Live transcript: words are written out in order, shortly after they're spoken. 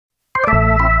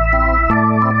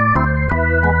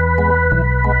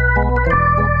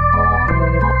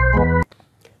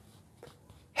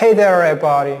Hey there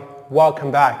everybody, welcome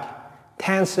back.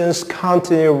 Tensions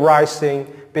continue rising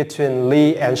between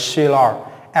Lee and Sheila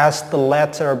as the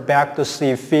latter begged to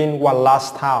see Finn one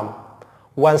last time.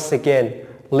 Once again,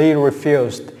 Lee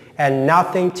refused, and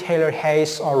nothing Taylor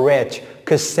hates or Rich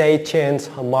could say changed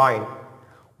her mind.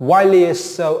 Why Lee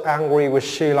is so angry with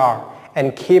Sheila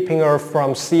and keeping her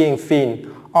from seeing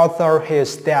Finn although he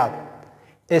is dead?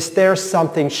 Is there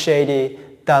something shady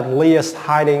that Lee is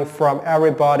hiding from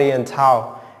everybody in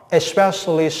town,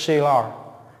 especially Sheila?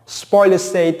 Spoilers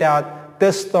say that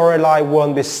this storyline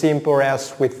won't be simple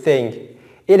as we think.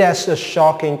 It has a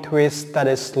shocking twist that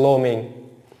is looming.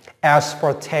 As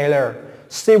for Taylor,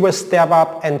 she will step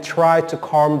up and try to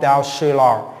calm down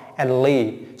Sheila and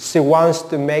Lee. She wants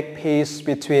to make peace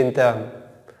between them.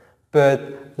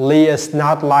 But Lee is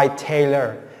not like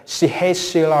Taylor. She hates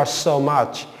Sheila so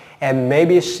much, and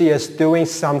maybe she is doing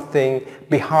something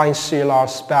behind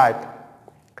Sheila's back.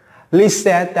 Lee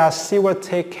said that she will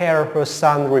take care of her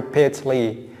son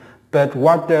repeatedly, but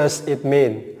what does it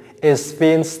mean? Is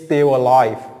Finn still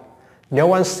alive? No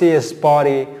one sees his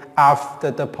body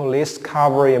after the police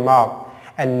cover him up,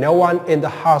 and no one in the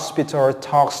hospital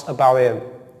talks about him.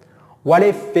 What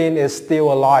if Finn is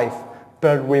still alive,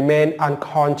 but remains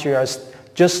unconscious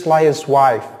just like his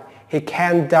wife? He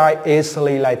can't die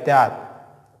easily like that.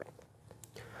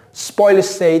 Spoilers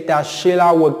say that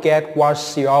Sheila will get what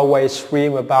she always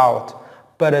dreamed about,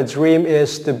 but the dream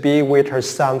is to be with her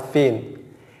son Finn.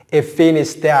 If Finn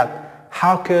is dead,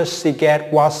 how could she get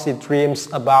what she dreams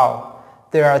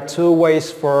about? There are two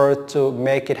ways for her to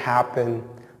make it happen.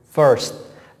 First,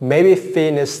 maybe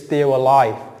Finn is still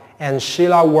alive, and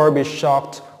Sheila will be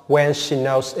shocked when she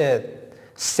knows it.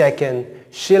 Second,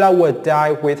 Sheila will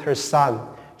die with her son.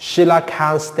 Sheila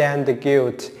can't stand the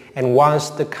guilt and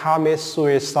wants to commit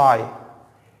suicide.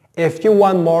 If you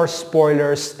want more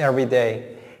spoilers every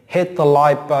day, hit the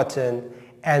like button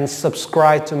and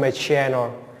subscribe to my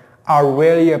channel. I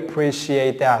really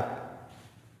appreciate that.